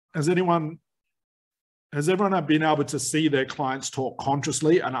has everyone been able to see their clients talk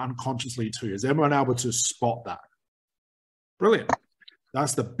consciously and unconsciously too? Is everyone able to spot that? Brilliant.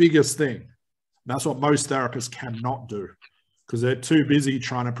 That's the biggest thing. That's what most therapists cannot do because they're too busy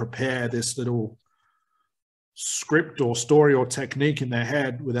trying to prepare this little script or story or technique in their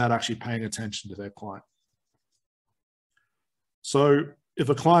head without actually paying attention to their client. So if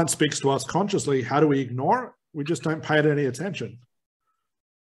a client speaks to us consciously, how do we ignore it? We just don't pay it any attention.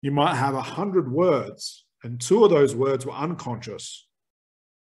 You might have 100 words and 2 of those words were unconscious.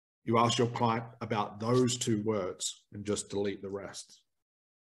 You ask your client about those 2 words and just delete the rest.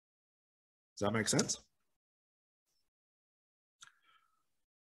 Does that make sense?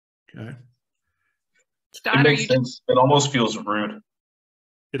 Okay. Scott, it makes sense. It almost feels rude.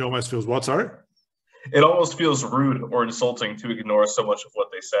 It almost feels what, sorry? It almost feels rude or insulting to ignore so much of what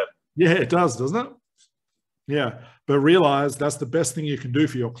they said. Yeah, it does, doesn't it? Yeah, but realize that's the best thing you can do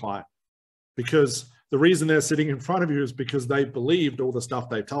for your client because the reason they're sitting in front of you is because they believed all the stuff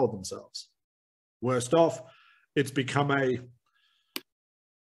they told themselves. Worst off, it's become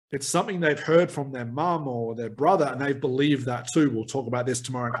it's something they've heard from their mum or their brother, and they believe that too. We'll talk about this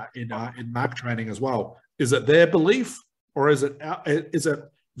tomorrow in MAP training as well. Is it their belief, or is it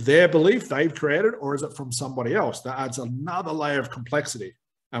their belief they've created, or is it from somebody else? That adds another layer of complexity,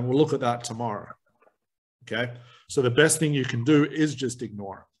 and we'll look at that tomorrow. Okay, so the best thing you can do is just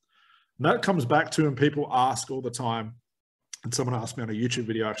ignore it. And that comes back to, and people ask all the time, and someone asked me on a YouTube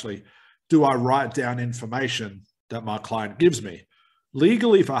video actually, do I write down information that my client gives me?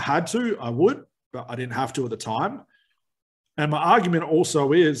 Legally, if I had to, I would, but I didn't have to at the time. And my argument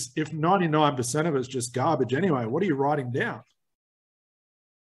also is, if 99% of it's just garbage anyway, what are you writing down?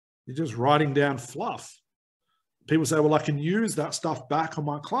 You're just writing down fluff. People say, well, I can use that stuff back on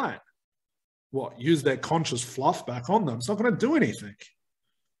my client. What? Use their conscious fluff back on them? It's not going to do anything.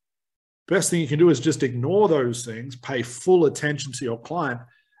 Best thing you can do is just ignore those things, pay full attention to your client,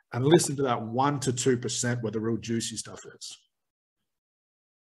 and listen to that 1 to 2% where the real juicy stuff is.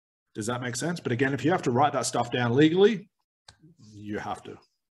 Does that make sense? But again, if you have to write that stuff down legally, you have to.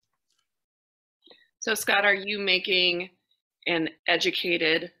 So Scott, are you making an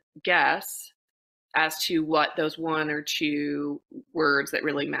educated guess as to what those 1 or 2 words that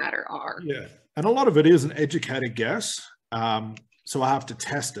really matter are? Yeah, and a lot of it is an educated guess. So I have to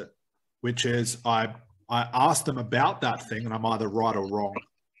test it, which is I ask them about that thing and I'm either right or wrong.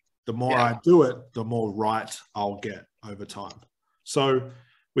 The more I do it, the more right I'll get over time. So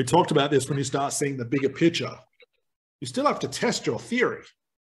we talked about this when you start seeing the bigger picture. You still have to test your theory.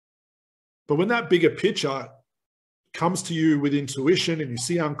 But when that bigger picture comes to you with intuition and you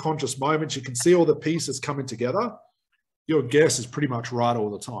see unconscious moments, you can see all the pieces coming together, your guess is pretty much right all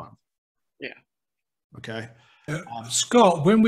the time. Yeah. Okay. Scott, when we